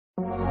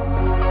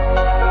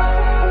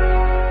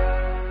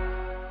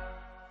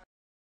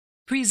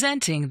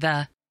Presenting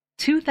the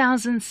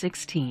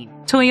 2016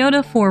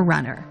 Toyota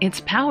 4Runner.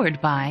 It's powered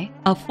by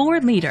a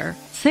 4-liter,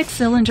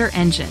 6-cylinder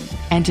engine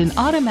and an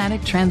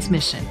automatic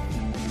transmission.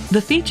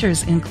 The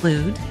features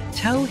include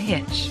tow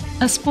hitch,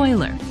 a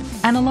spoiler,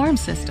 an alarm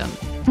system,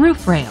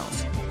 roof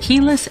rails,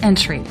 keyless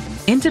entry,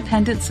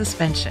 independent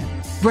suspension,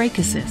 brake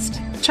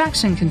assist,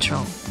 traction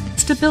control,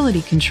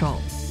 stability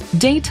control,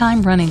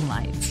 daytime running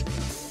lights.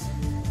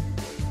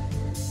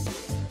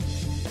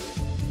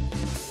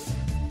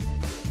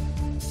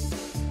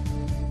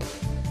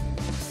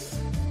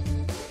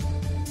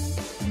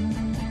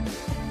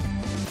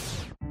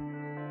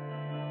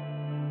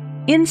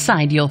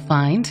 Inside you'll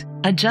find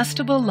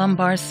adjustable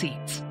lumbar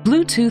seats,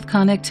 Bluetooth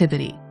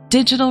connectivity,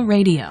 digital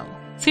radio,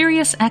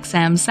 Sirius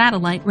XM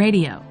satellite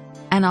radio,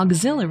 an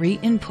auxiliary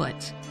input,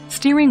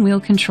 steering wheel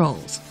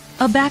controls,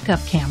 a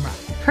backup camera,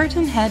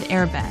 curtain head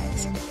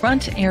airbags,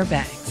 front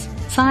airbags,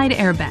 side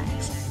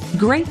airbags.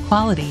 Great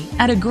quality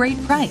at a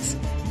great price.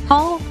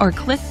 Call or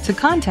click to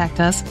contact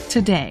us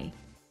today.